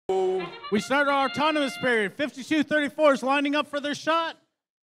We start our autonomous period. 52-34 is lining up for their shot.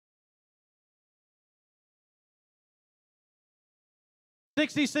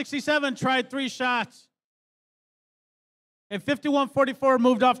 (60-67) tried 3 shots. And 51-44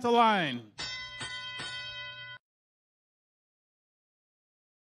 moved off the line.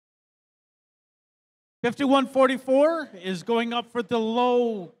 (51-44) is going up for the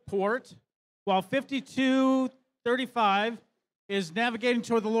low port, while 52-35 is navigating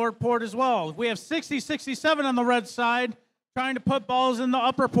toward the lower port as well. We have 60-67 on the red side, trying to put balls in the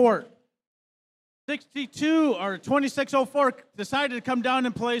upper port. 26-04 decided to come down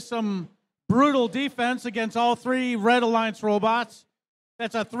and play some brutal defense against all 3 Red Alliance robots.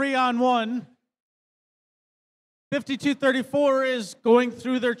 That's a 3-on-1. 52-34 is going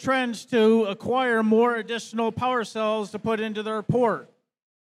through their trench to acquire more additional power cells to put into their port.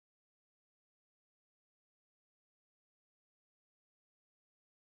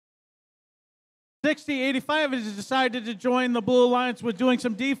 (60-85 has decided to join the Blue Alliance with doing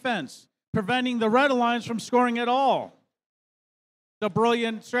some defense, preventing the Red Alliance from scoring at all. It's a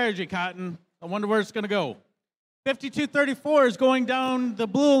brilliant strategy, Cotton. I wonder where it's going to go. 52-34 is going down the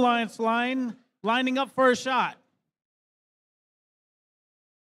Blue Alliance line, lining up for a shot.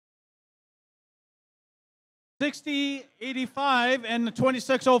 60-85 and the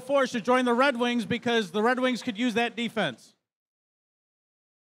 26-04 should join the Red Wings because the Red Wings could use that defense.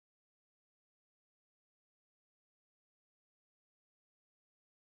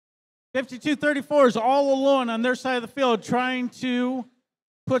 (52-34 is all alone on their side of the field trying to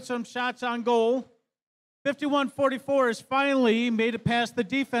put some shots on goal. 51-44 has finally made it past the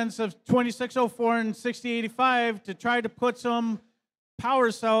defense of 26-04 and 60-85 to try to put some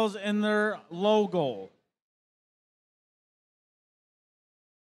power cells in their low goal.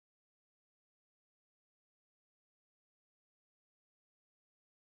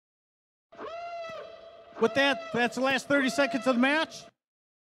 With that, that's the last 30 seconds of the match.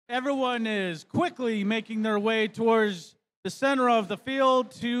 Everyone is quickly making their way towards the center of the field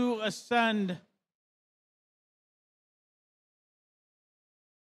to ascend.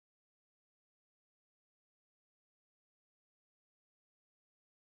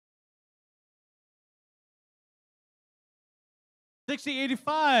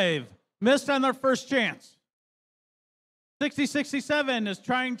 (60-85) missed on their first chance. 60-67 is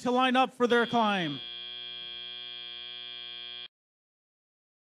trying to line up for their climb.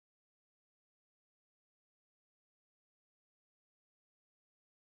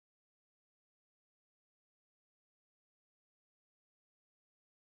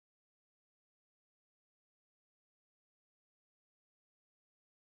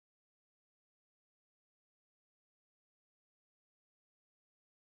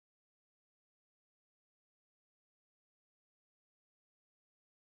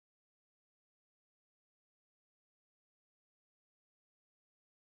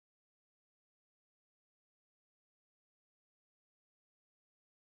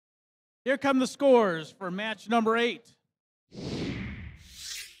 Here come the scores for match number 8.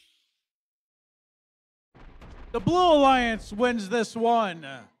 The Blue Alliance wins this one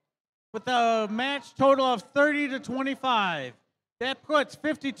with a match total of 30-25. That puts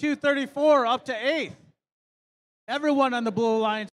 52-34 up to 8th. Everyone on the Blue Alliance